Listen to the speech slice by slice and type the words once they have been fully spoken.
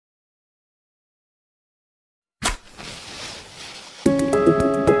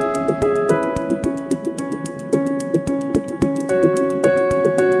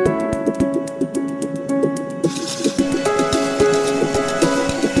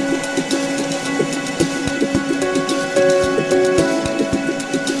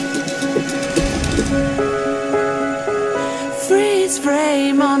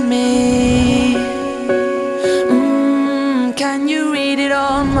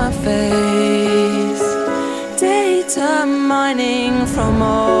my face, data mining from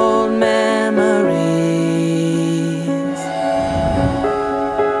old memories.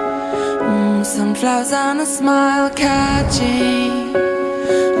 Sunflowers and a smile catching,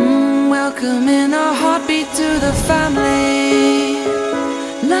 welcoming a heartbeat to the family.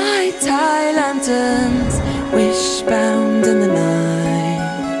 Light tie lanterns, wish-bound in the night.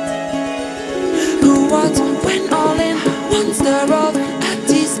 Who, what, when, all in one stir of a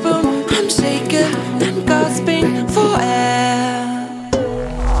teaspoon. I'm shaken and gasping for air.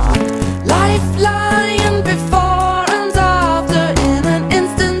 Lifeline before and after, in an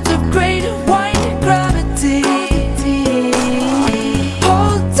instant of great white gravity.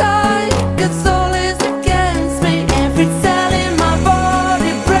 Hold tight, 'cause all is against me. Every cell in my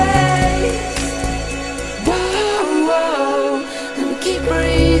body breaks. Whoa, whoa, and keep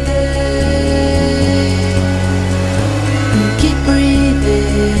breathing. Keep breathing.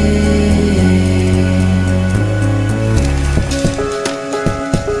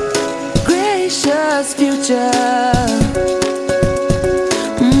 Gracious future,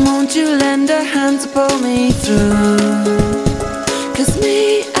 won't you lend a hand to pull me through? 'Cause me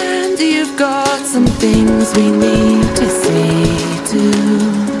and you've got some things we need to see to.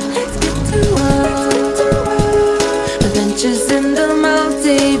 Let's get to work. Adventures in the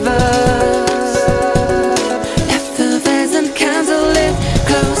multiverse, leftovers and candlelit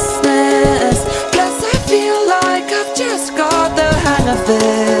closeness. Plus I feel like I've just got the hang of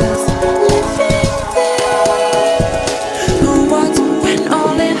this. Living thing. Who, what, when,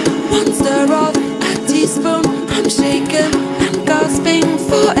 all in one stir of a teaspoon. I'm shaken and gasping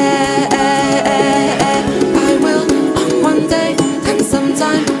for air. I will on one day and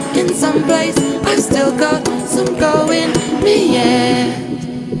sometime in some place. I've still got some going me yet.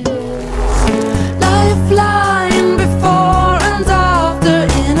 Lifeline before and after,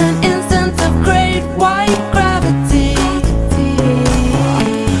 in an instant of great white gravity.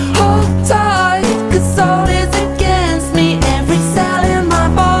 Hold tight, 'cause all is against me. Every cell in my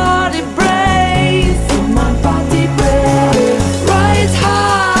body breaks. My body breaks. Rise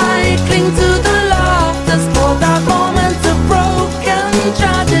high, cling to the laughters for that moment of broken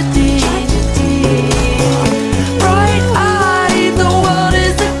tragedy. Bright eyed, the world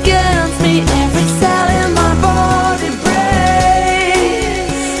is against me. Every cell in my body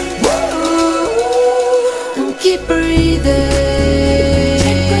breaks. Woo, and keep breathing.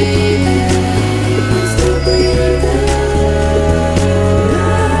 I'm still breathing.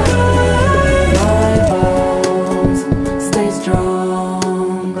 My bones stay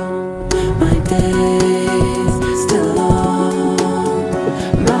strong. My day